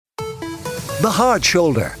The Hard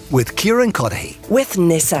Shoulder with Kieran Cuddihy with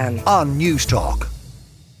Nissan on News Talk.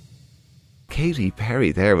 Katy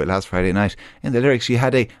Perry there with Last Friday Night. In the lyrics, she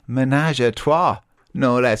had a ménage à trois,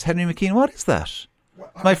 no less. Henry McKean, what is that?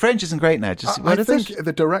 My French isn't great now. I think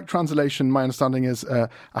the direct translation, my understanding, is a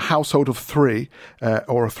household of three,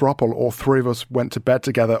 or a throuple, or three of us went to bed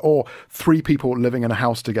together, or three people living in a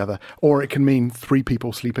house together, or it can mean three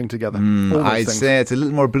people sleeping together. I'd say it's a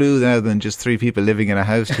little more blue now than just three people living in a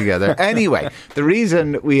house together. Anyway, the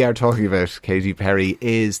reason we are talking about Katy Perry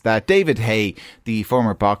is that David Hay, the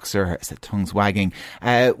former boxer, I said tongues wagging,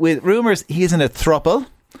 with rumours he is in a throuple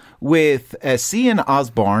with Cian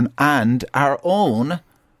Osborne and our own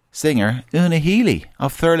singer Una Healy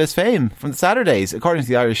of Thurles fame from the Saturdays. According to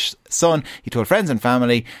the Irish Sun, he told friends and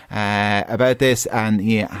family about this, and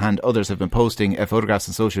he and others have been posting photographs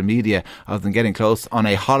on social media of them getting close on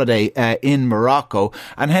a holiday in Morocco.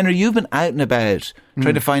 And Henry, you've been out and about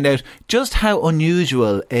trying to find out just how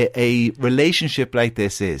unusual a relationship like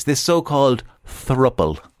this is, this so-called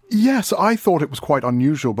throuple. Yes, I thought it was quite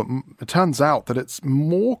unusual, but it turns out that it's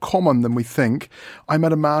more common than we think. I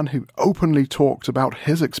met a man who openly talked about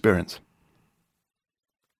his experience.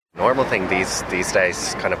 Normal thing these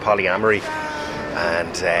days, kind of polyamory,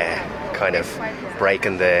 and kind of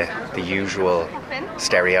breaking the usual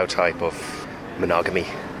stereotype of monogamy.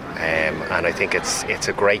 And I think it's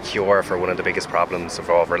a great cure for one of the biggest problems of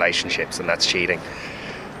all relationships, and that's cheating.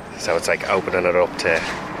 So it's like opening it up to...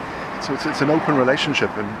 So it's an open relationship,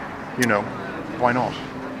 and, why not?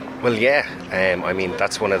 Well, yeah. I mean,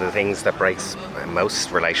 that's one of the things that breaks most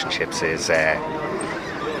relationships is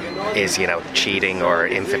cheating or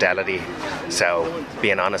infidelity. So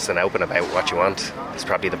being honest and open about what you want is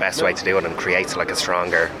probably the best way to do it, and creates like a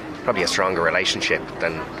stronger relationship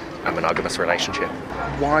than a monogamous relationship.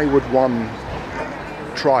 Why would one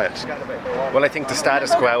try it? Well, I think the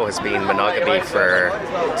status quo has been monogamy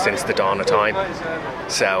since the dawn of time.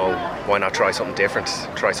 So why not try something different,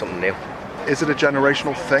 try something new? Is it a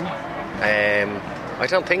generational thing? I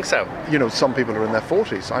don't think so. Some people are in their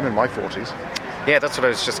 40s. I'm in my 40s. Yeah, that's what I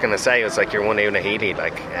was just going to say. It was like your one Una Healy.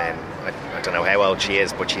 I don't know how old she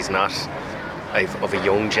is, but she's not of a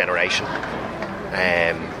young generation.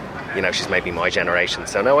 She's maybe my generation.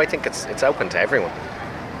 So no, I think it's open to everyone.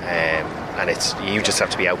 And you just have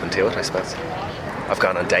to be open to it, I suppose. I've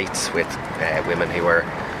gone on dates with women who were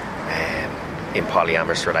in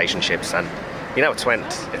polyamorous relationships, and it's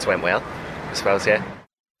went well, I suppose. Yeah.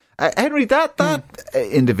 Henry, that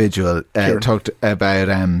individual talked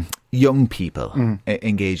about young people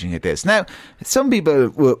engaging at this. Now, some people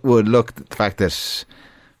would look at the fact that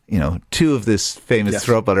two of this famous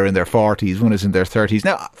throuple are in their 40s, one is in their 30s.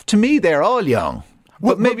 Now, to me, they're all young.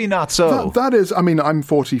 But maybe not so. That is, I mean, I'm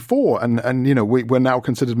 44, and we're now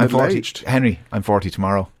considered middle-aged. Henry, I'm 40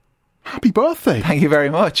 tomorrow. Happy birthday. Thank you very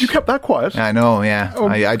much. You kept that quiet. I know, yeah.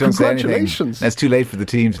 I don't say anything. Congratulations. It's too late for the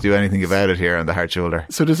team to do anything about it here on the Hard Shoulder.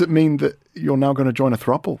 So does it mean that you're now going to join a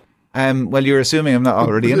throuple? Well, you're assuming I'm not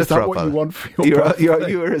already in a throuple. Is that what you want for your birthday?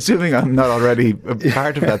 You're assuming I'm not already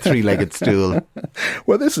part of that three-legged stool.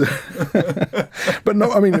 Well, this is... But no,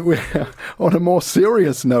 I mean, on a more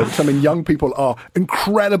serious note, I mean, young people are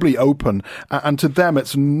incredibly open, and to them,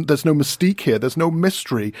 there's no mystique here. There's no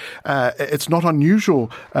mystery. It's not unusual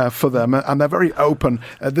for them, and they're very open.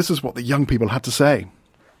 This is what the young people had to say.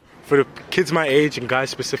 For the kids my age, and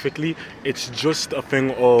guys specifically, it's just a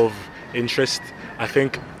thing of interest. I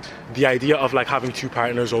think the idea of like having two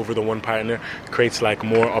partners over the one partner creates like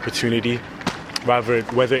more opportunity, whether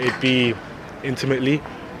it be intimately,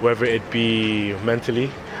 whether it be mentally.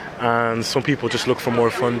 And some people just look for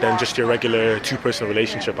more fun than just your regular two-person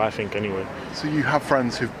relationship, I think, anyway. So you have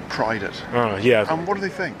friends who've tried it? Yeah. And what do they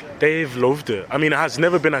think? They've loved it. I mean, it has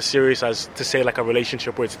never been as serious as to say like a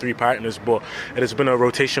relationship where it's three partners, but it has been a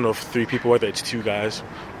rotation of three people, whether it's two guys,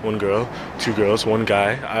 one girl, two girls, one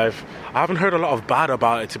guy. I haven't heard a lot of bad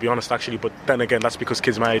about it, to be honest, actually, but then again, that's because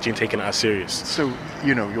kids my age ain't taking it as serious. So,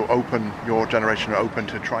 you're open, your generation are open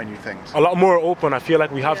to try new things? A lot more open, I feel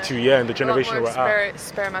like we have to, in the generation we're at. A lot more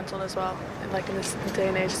experimental as well, like in this day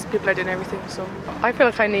and age, people are doing everything, so... I feel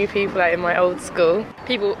like I knew people like in my old school.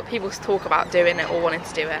 People talk about doing it or wanting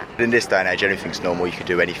to do it. In this day and age, anything's normal, you can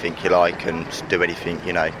do anything you like and do anything,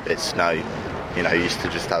 it's no, you used to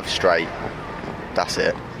just have straight, that's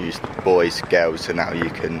it, you used boys, girls, and now you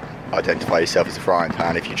can identify yourself as a frying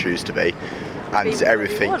pan if you choose to be, and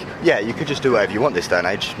everything. Yeah, you could just do whatever you want this day and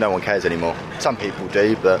age. No one cares anymore. Some people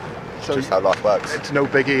do, but it's just how life works. It's no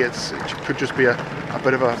biggie. It could just be a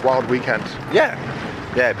bit of a wild weekend.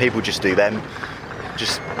 Yeah. People just do them.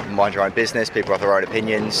 Just mind your own business. People have their own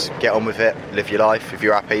opinions. Get on with it. Live your life. If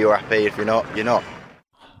you're happy, you're happy. If you're not, you're not.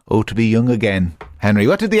 Oh, to be young again. Henry,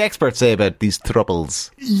 what did the experts say about these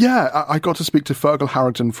troubles? Yeah, I got to speak to Fergal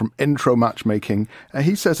Harrington from Intro Matchmaking.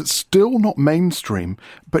 He says it's still not mainstream,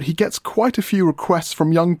 but he gets quite a few requests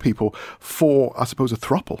from young people for, I suppose, a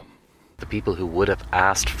throuple. The people who would have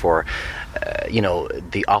asked for,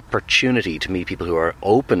 the opportunity to meet people who are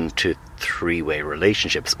open to three-way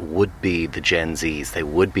relationships would be the Gen Zs. They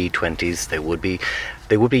would be 20s.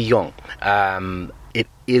 They would be young. It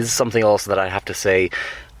is something also that I have to say,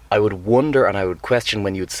 I would wonder and I would question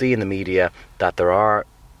when you'd see in the media that there are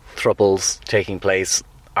throuples taking place.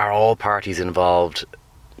 Are all parties involved,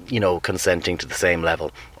 consenting to the same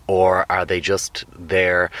level? Or are they just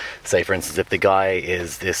there, say for instance, if the guy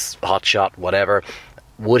is this hotshot, whatever,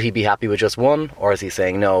 would he be happy with just one? Or is he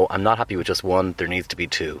saying, no, I'm not happy with just one, there needs to be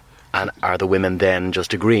two? And are the women then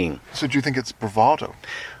just agreeing? So do you think it's bravado?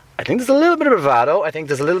 I think there's a little bit of bravado. I think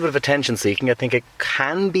there's a little bit of attention seeking. I think it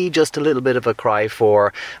can be just a little bit of a cry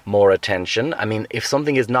for more attention. I mean, if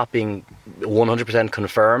something is not being 100%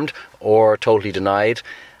 confirmed or totally denied,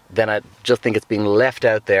 then I just think it's being left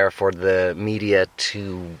out there for the media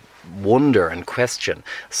to wonder and question.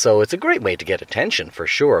 So it's a great way to get attention for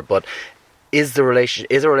sure. But is a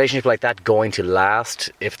relationship like that going to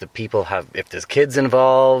last if there's kids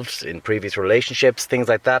involved in previous relationships, things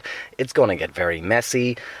like that? It's going to get very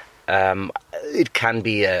messy. It can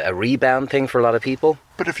be a rebound thing for a lot of people.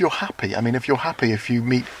 But if you're happy, if you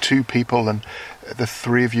meet two people and the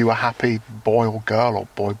three of you are happy, boy or girl, or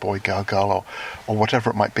boy, girl, or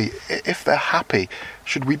whatever it might be, if they're happy,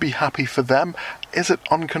 should we be happy for them? Is it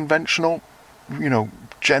unconventional?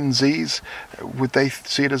 Gen Zs, would they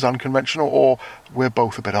see it as unconventional, or we're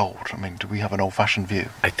both a bit old? Do we have an old-fashioned view?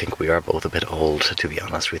 I think we are both a bit old, to be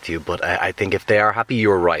honest with you, but I think if they are happy,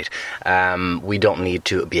 you're right. We don't need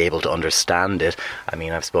to be able to understand it.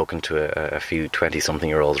 I've spoken to a few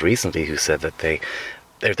 20-something-year-olds recently who said that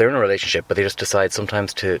they're in a relationship, but they just decide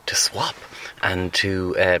sometimes to swap and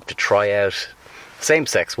to try out same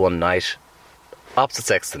sex one night, opposite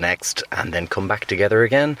sex the next, and then come back together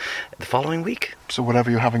again the following week. So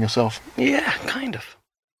whatever you're having yourself. Yeah, kind of.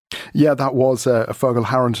 Yeah, that was Fergal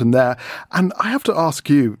Harrington there. And I have to ask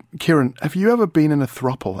you, Kieran, have you ever been in a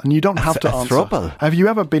throuple? And you don't have to answer. Throuple? Have you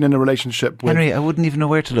ever been in a relationship with... Henry, I wouldn't even know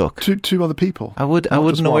where to look. Two other people? I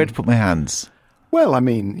wouldn't know where to put my hands. Well,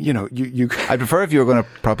 you... I'd prefer if you were going to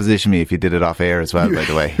proposition me if you did it off air as well, by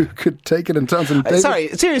the way. You could take it in terms of... Sorry,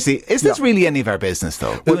 seriously, is this really any of our business,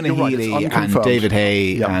 though? Well, Una Healy and David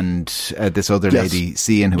Hay and this other lady,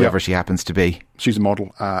 Cian, whoever she happens to be. She's a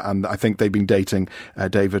model, and I think they've been dating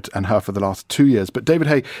David and her for the last 2 years. But David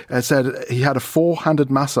Hay said he had a four-handed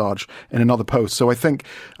massage in another post. So I think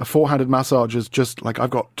a four-handed massage is just like I've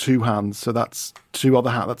got two hands, so that's two other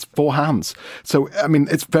hands. That's four hands. So,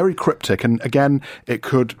 it's very cryptic. And again, it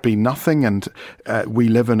could be nothing. And we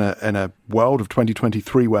live in a world of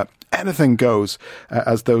 2023 where anything goes,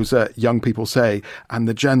 as those young people say. And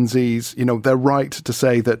the Gen Zs, they're right to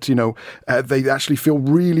say that, they actually feel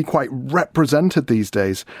really quite represented these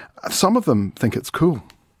days. Some of them think it's cool.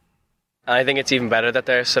 I think it's even better that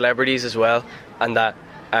they're celebrities as well, and that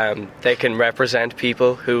they can represent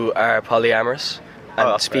people who are polyamorous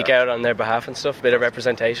and speak out on their behalf and stuff. A bit of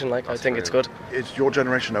representation, I think it's good. Is your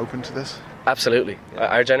generation open to this? Absolutely.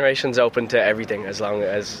 Our generation's open to everything as long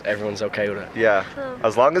as everyone's okay with it. Yeah.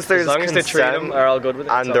 As long as there's consent, the three of them are all good with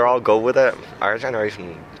it. And they're all good with it. Our generation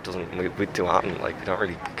we do nothing. We don't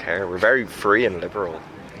really care. We're very free and liberal.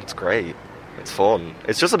 It's great. It's fun.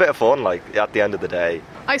 It's just a bit of fun, at the end of the day.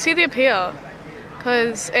 I see the appeal,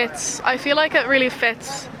 because I feel like it really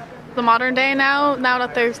fits the modern day now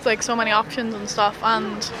that there's so many options and stuff,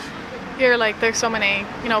 and you're there's so many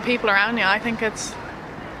people around you. I think it's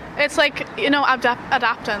adapting,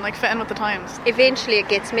 fitting with the times. Eventually it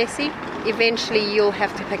gets messy. Eventually you'll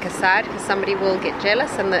have to pick a side because somebody will get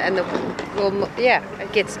jealous, it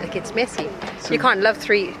gets messy. So you can't love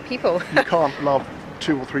three people. You can't love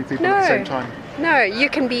two or three people at the same time. No, you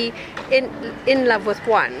can be in love with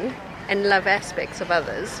one and love aspects of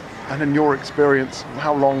others. And in your experience,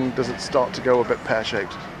 how long does it start to go a bit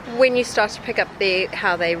pear-shaped? When you start to pick up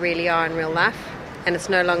how they really are in real life, and it's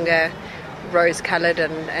no longer rose-coloured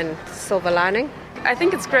and silver lining. I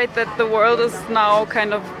think it's great that the world is now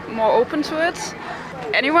kind of more open to it.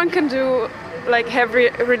 Anyone can do have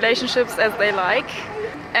relationships as they like,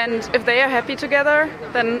 and if they are happy together,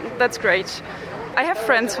 then that's great. I have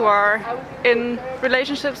friends who are in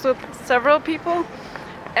relationships with several people,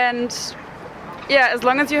 and as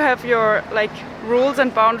long as you have your rules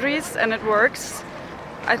and boundaries and it works,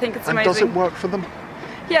 I think it's amazing. And does it work for them?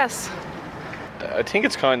 Yes. I think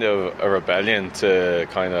it's kind of a rebellion to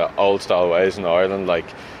kind of old style ways in Ireland.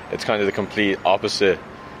 It's kind of the complete opposite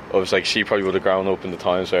was like she probably would have grown up in the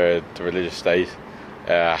times where the religious state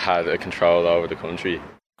had a control over the country.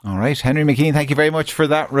 All right, Henry McKean, thank you very much for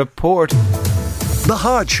that report. The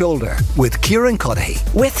Hard Shoulder with Kieran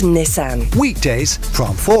Cuddihy. With Nissan. Weekdays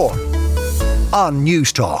from 4 on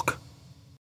News Talk.